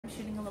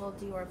shooting a little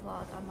Dior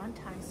vlog on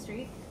Montaigne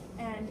Street,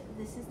 and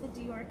this is the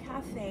Dior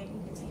Cafe.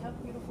 You can see how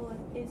beautiful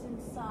it is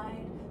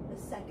inside.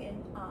 The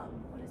second,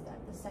 what is that?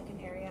 The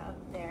second area up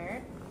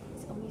there.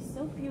 It's gonna be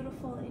so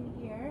beautiful in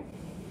here.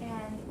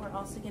 And we're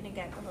also gonna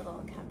get a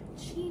little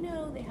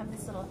cappuccino. They have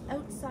this little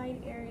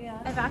outside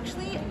area.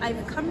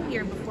 I've come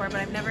here before,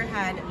 but I've never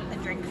had a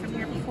drink from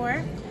here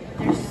before.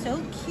 They're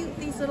so cute,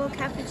 these little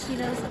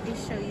cappuccinos. Let me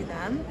show you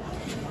them.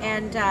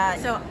 And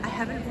so I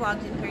haven't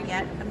vlogged in here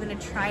yet. I'm gonna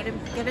try to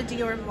get a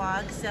Dior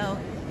vlog, so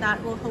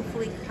that will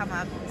hopefully come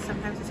up.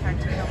 Sometimes it's hard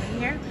to film in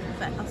here,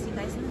 but I'll see you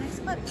guys in the next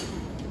clip.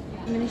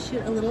 I'm gonna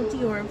shoot a little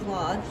Dior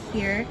vlog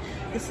here.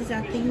 This is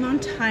at the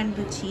Montaigne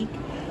boutique.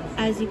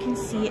 As you can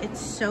see,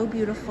 it's so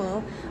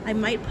beautiful. I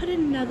might put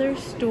another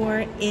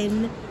store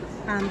in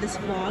this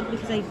vlog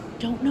because I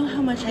don't know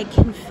how much I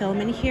can film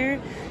in here.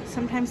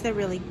 Sometimes they're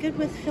really good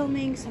with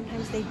filming,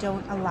 sometimes they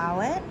don't allow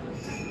it.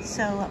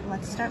 So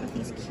let's start with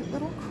these cute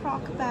little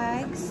croc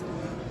bags.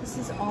 This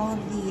is all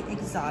of the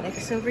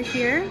exotics over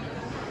here.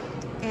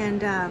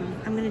 And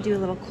I'm gonna do a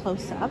little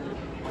close-up.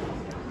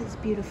 This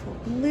beautiful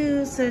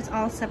blue, so it's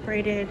all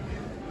separated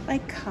by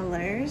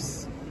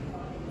colors.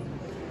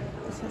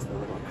 This has the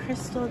little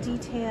crystal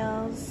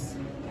details.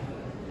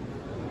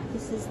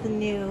 This is the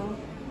new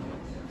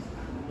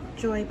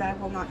Joy Bag.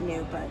 Well, not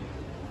new, but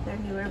their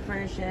newer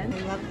version. I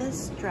love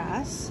this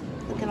dress.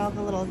 Look at all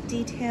the little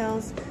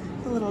details.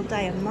 The little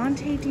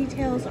diamante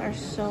details are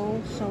so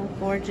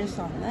gorgeous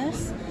on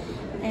this.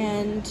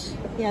 And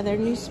yeah, their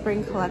new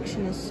spring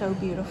collection is so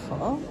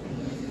beautiful.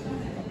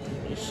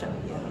 Let me show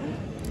you.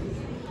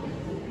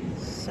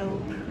 So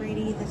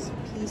pretty, this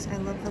piece. I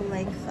love the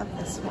length of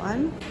this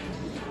one.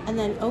 And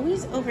then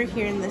always over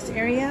here in this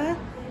area,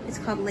 it's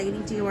called Lady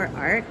Dior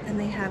Art, and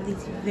they have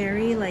these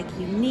very like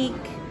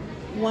unique,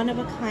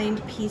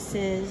 one-of-a-kind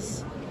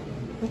pieces,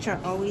 which are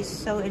always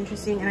so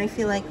interesting. And I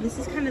feel like this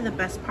is kind of the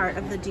best part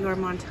of the Dior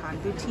Montaigne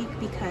boutique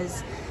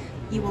because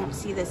you won't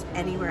see this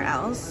anywhere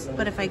else.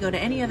 But if I go to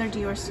any other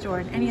Dior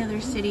store in any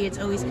other city, it's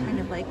always kind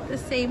of like the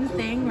same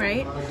thing,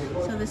 right?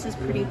 So this is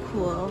pretty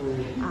cool.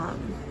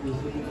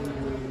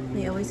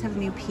 They always have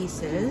new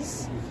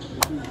pieces.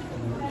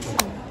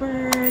 Some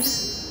bird.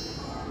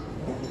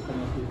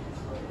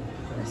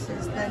 This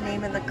is the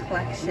name of the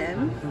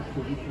collection.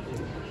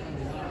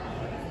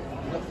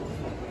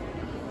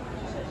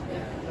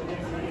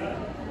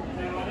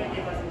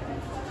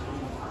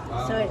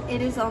 So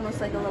it is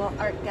almost like a little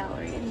art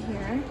gallery in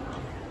here.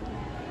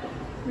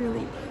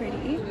 Really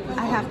pretty.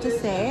 I have to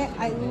say,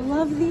 I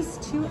love these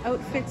two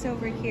outfits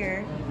over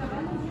here.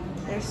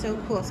 They're so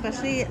cool,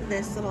 especially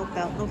this little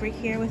belt over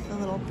here with the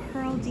little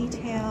pearl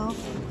detail.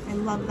 I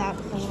love that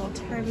with the little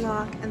turn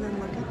lock. And then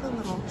look at the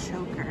little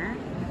choker.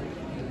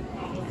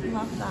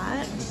 Love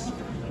that.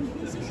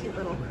 This cute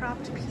little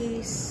cropped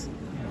piece.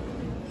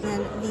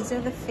 And these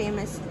are the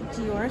famous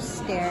Dior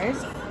stairs.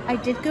 I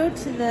did go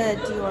to the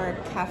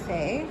Dior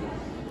Cafe,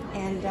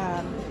 and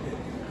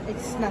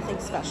it's nothing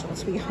special,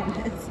 to be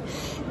honest.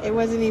 It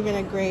wasn't even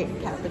a great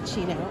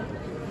cappuccino,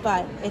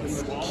 but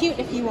it's cute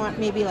if you want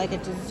maybe like a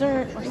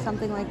dessert or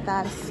something like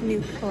that. This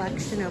new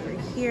collection over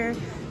here.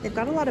 They've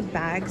got a lot of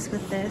bags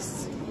with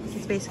this.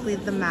 It's basically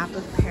the map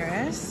of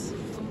Paris.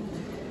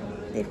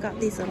 They've got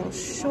these little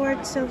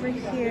shorts over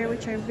here,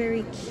 which are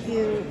very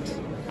cute.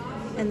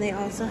 And they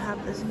also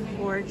have this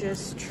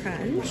gorgeous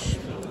trench.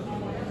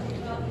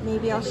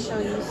 Maybe I'll show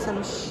you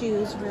some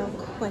shoes real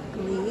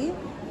quickly.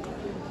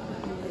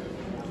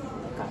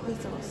 Got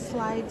these little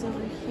slides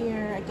over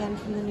here, again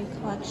from the new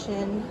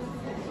collection.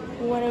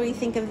 What do we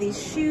think of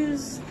these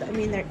shoes? I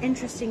mean, they're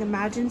interesting.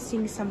 Imagine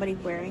seeing somebody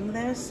wearing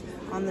this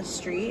on the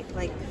street.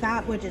 Like,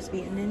 that would just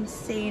be an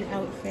insane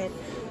outfit.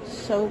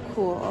 So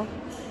cool,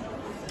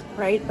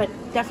 right? But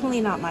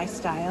definitely not my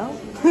style.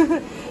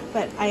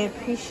 But I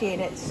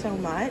appreciate it so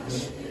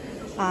much.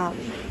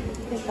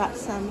 They've got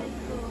some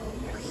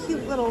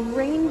cute little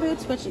rain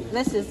boots, which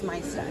this is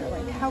my style.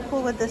 Like, how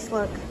cool would this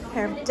look? A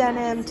pair of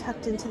denim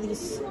tucked into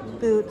these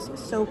boots.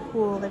 So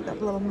cool. They've got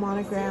a little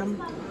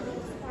monogram.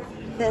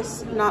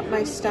 This, not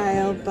my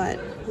style, but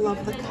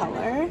love the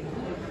color.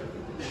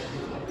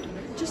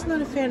 Just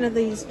not a fan of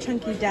these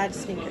chunky dad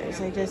sneakers.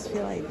 I just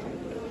feel like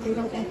they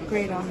don't look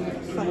great on your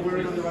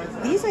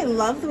foot. These, I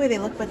love the way they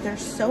look, but they're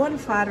so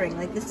unflattering.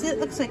 Like this, it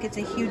looks like it's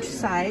a huge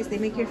size. They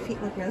make your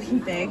feet look really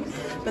big,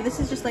 but this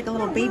is just like a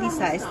little baby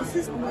size. This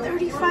is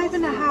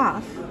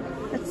 35.5.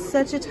 That's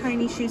such a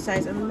tiny shoe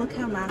size, and look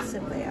how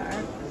massive they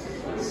are.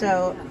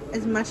 So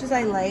as much as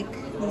I like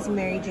these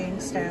Mary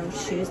Jane style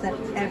shoes that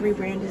every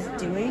brand is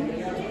doing,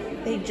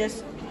 they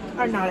just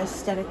are not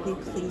aesthetically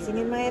pleasing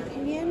in my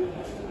opinion.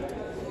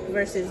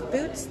 Versus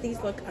boots,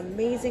 these look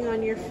amazing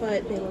on your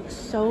foot. They look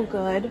so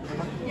good.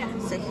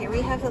 So here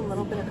we have a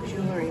little bit of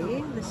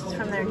jewelry. This is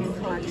from their new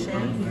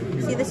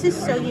collection. See, this is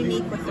so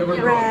unique with the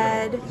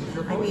red.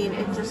 I mean,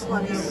 it just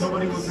looks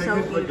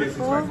so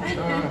beautiful.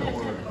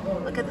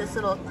 Look at this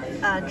little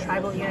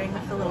tribal earring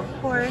with the little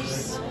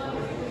horse.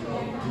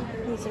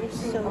 These are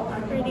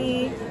so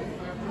pretty.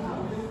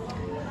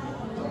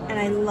 And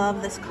I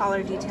love this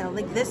collar detail.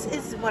 Like, this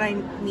is what I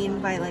mean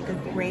by like a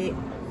great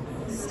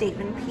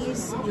statement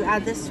piece. You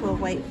add this to a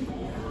white,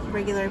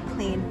 regular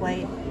plain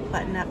white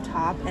button up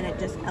top, and it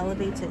just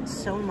elevates it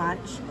so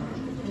much.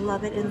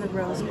 Love it in the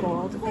rose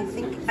gold.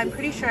 I'm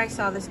pretty sure I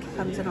saw this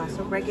comes in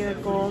also regular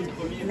gold,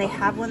 and they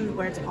have one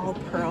where it's all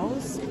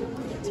pearls.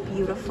 It's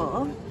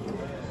beautiful.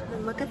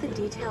 And look at the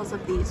details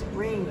of these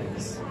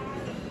rings.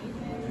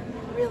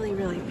 Really,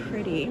 really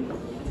pretty.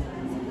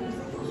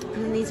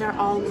 And these are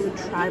all new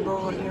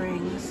tribal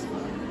earrings.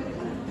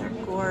 They're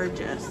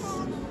gorgeous.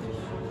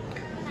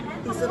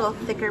 These little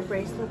thicker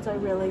bracelets are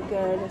really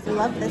good. I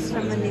love this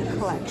from the new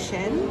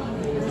collection.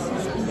 This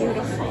is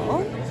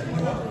beautiful.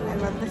 I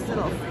love this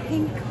little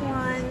pink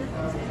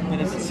one.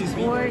 This is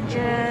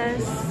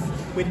gorgeous.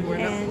 We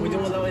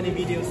don't allow any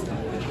videos.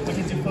 What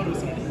is your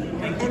photos?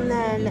 And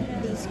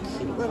then these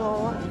cute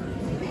little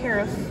pair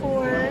of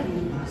 4.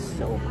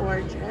 So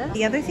gorgeous.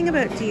 The other thing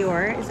about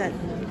Dior is that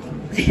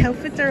the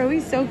outfits are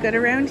always so good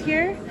around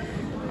here.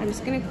 I'm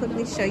just going to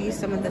quickly show you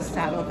some of the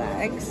saddle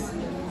bags.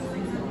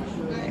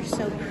 They're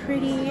so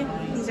pretty.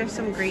 These are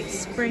some great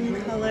spring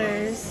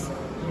colors.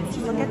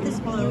 Look at this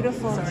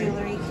beautiful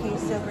jewelry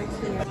case over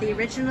here. The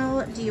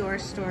original Dior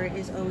store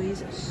is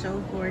always so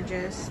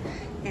gorgeous,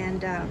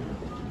 and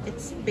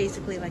it's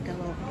basically like a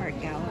little art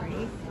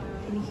gallery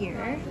in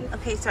here.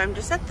 Okay, so I'm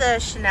just at the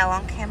Chanel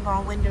en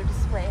Cambon window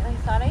display, and I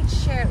thought I'd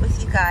share it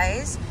with you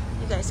guys.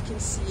 You guys can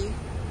see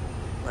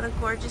what a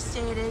gorgeous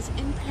day it is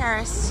in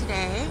Paris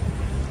today.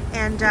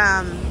 And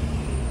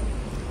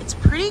it's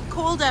pretty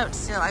cold out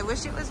still. I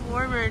wish it was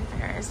warmer in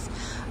Paris.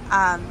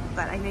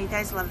 But I know you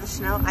guys love the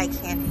Chanel eye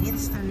candy.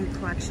 This is their new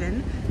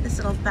collection. This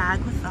little bag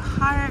with the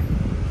heart.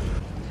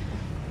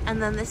 And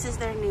then this is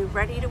their new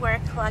ready-to-wear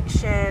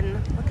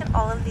collection. Look at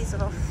all of these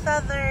little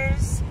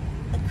feathers.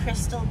 The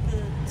crystal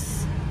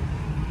boots.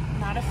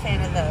 Not a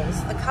fan of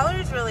those. The color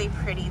is really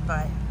pretty,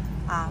 but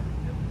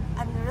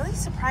I'm really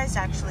surprised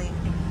actually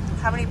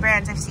how many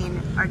brands I've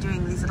seen are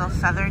doing these little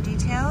feather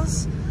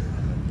details.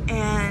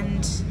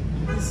 And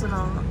this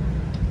little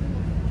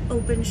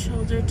open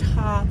shoulder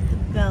top, the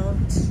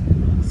belt,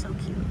 so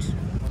cute.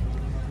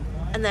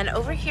 And then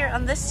over here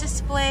on this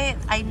display,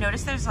 I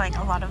noticed there's like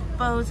a lot of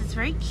bows. It's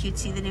very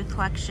cutesy, the new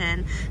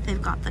collection.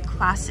 They've got the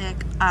classic,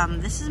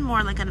 this is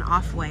more like an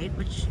off-white,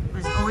 which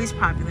was always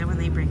popular when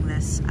they bring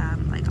this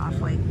like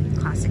off-white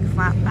classic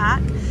flat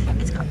back.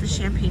 It's got the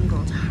champagne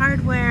gold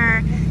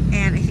hardware,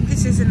 and I think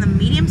this is in the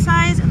medium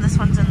size, and this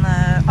one's in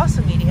the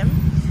also medium.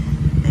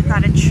 They've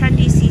got a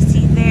trendy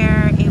CC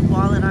there, a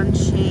wallet on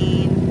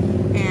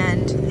chain,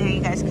 and there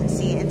you guys can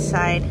see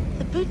inside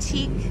the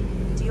boutique,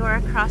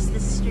 Dior across the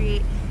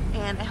street.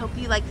 And I hope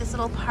you like this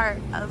little part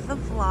of the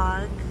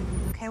vlog.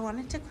 Okay, I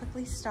wanted to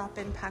quickly stop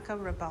in Prada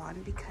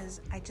Bag because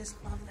I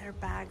just love their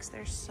bags.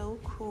 They're so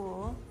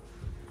cool.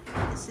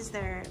 This is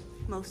their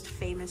most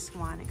famous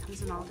one. It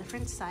comes in all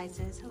different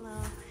sizes. Hello.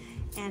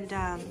 And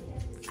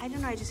I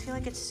don't know, I just feel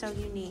like it's so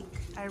unique.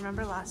 I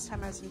remember last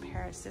time I was in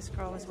Paris, this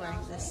girl was wearing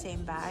this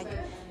same bag,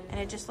 and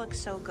it just looks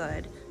so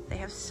good. They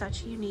have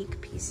such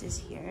unique pieces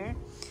here.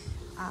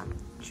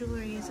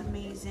 Jewelry is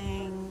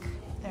amazing.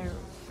 Their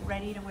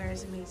ready to wear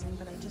is amazing,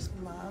 but I just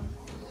love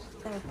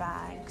their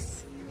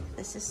bags.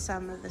 This is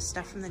some of the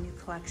stuff from the new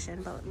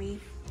collection, but let me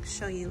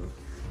show you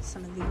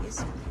some of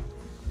these.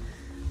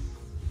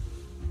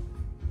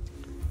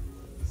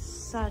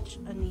 Such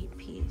a neat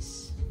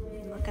piece.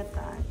 Look at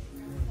that.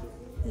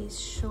 These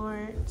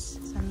shorts,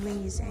 it's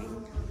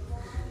amazing.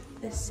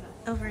 This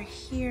over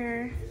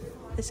here,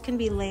 this can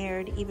be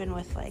layered even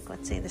with, like,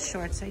 let's say the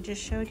shorts I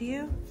just showed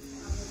you.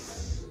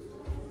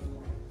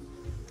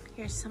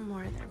 Here's some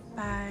more of their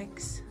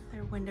bags.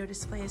 Their window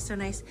display is so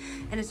nice.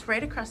 And it's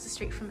right across the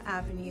street from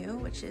Avenue,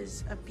 which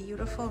is a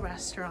beautiful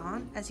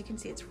restaurant. As you can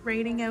see, it's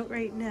raining out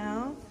right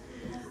now.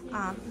 They've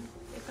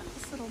got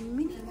this little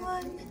mini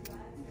one.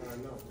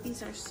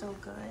 These are so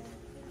good.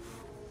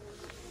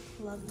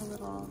 Love the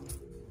little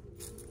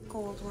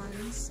gold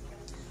ones.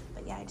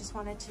 But yeah, I just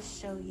wanted to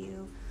show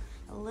you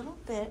a little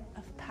bit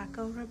of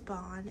Paco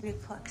Rabanne. The new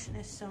collection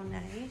is so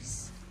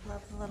nice.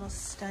 Love the little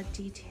stud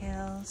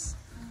details.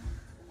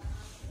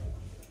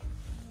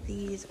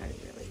 These are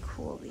really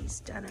cool, these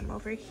denim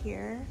over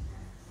here.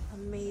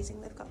 Amazing,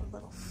 they've got a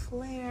little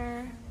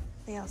flare.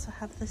 They also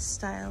have this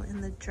style in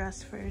the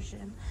dress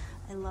version.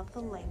 I love the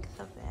length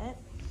of it.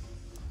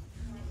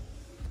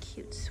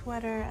 Cute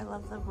sweater, I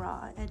love the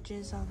raw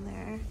edges on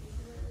there.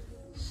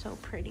 So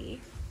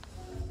pretty.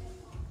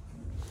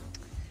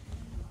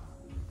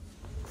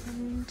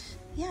 And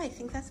yeah, I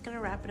think that's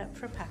gonna wrap it up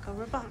for Paco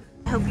Rabanne.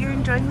 I hope you're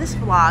enjoying this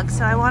vlog.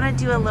 So I wanna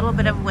do a little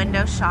bit of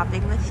window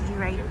shopping with you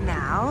right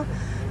now.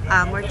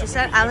 We're just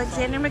at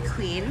Alexander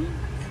McQueen.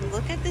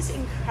 Look at this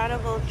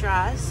incredible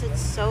dress. It's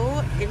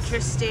so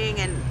interesting,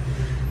 and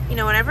you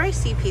know, whenever I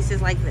see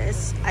pieces like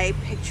this, I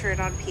picture it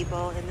on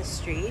people in the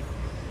street.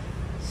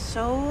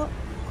 So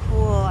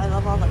cool. I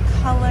love all the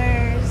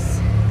colors.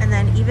 And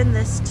then even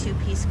this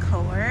two-piece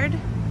cord,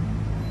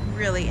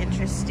 really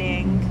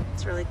interesting.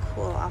 It's really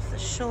cool off the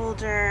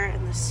shoulder,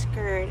 and the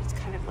skirt, it's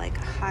kind of like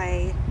a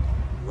high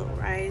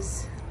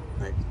low-rise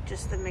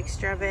just the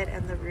mixture of it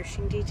and the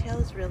ruching detail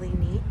is really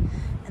neat.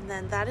 And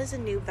then that is a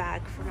new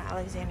bag from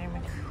Alexander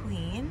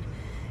McQueen.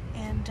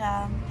 And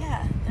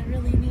yeah, they're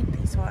really neat,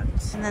 these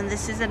ones. And then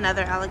this is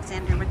another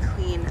Alexander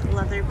McQueen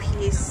leather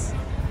piece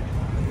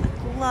with the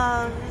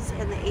gloves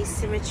and the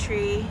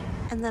asymmetry.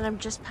 And then I'm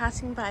just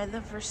passing by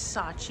the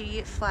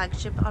Versace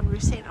flagship on Rue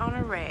Saint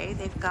Honore.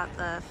 They've got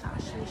the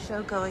fashion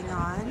show going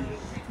on.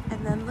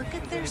 And then look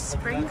at their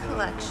spring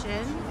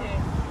collection.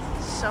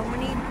 So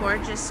many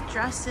gorgeous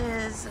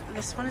dresses.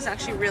 This one is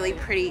actually really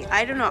pretty.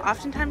 I don't know,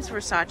 oftentimes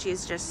Versace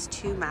is just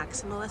too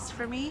maximalist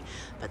for me,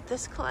 but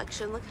this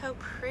collection, look how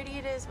pretty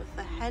it is with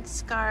the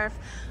headscarf.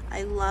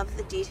 I love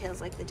the details,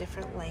 like the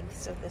different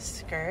lengths of this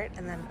skirt.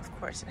 And then of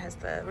course it has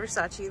the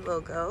Versace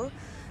logo.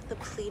 The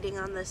pleating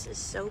on this is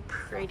so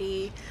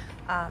pretty.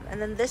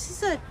 And then this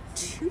is a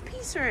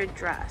two-piece or a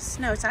dress?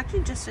 No, it's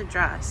actually just a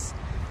dress.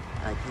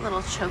 I like the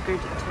little choker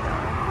detail.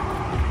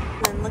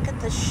 And then look at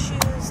the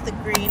shoes. The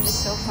green is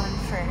so fun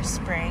for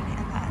spring.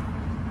 And that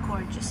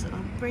gorgeous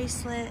little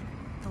bracelet,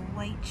 the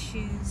white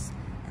shoes.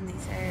 And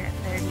these are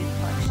their new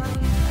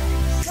collection.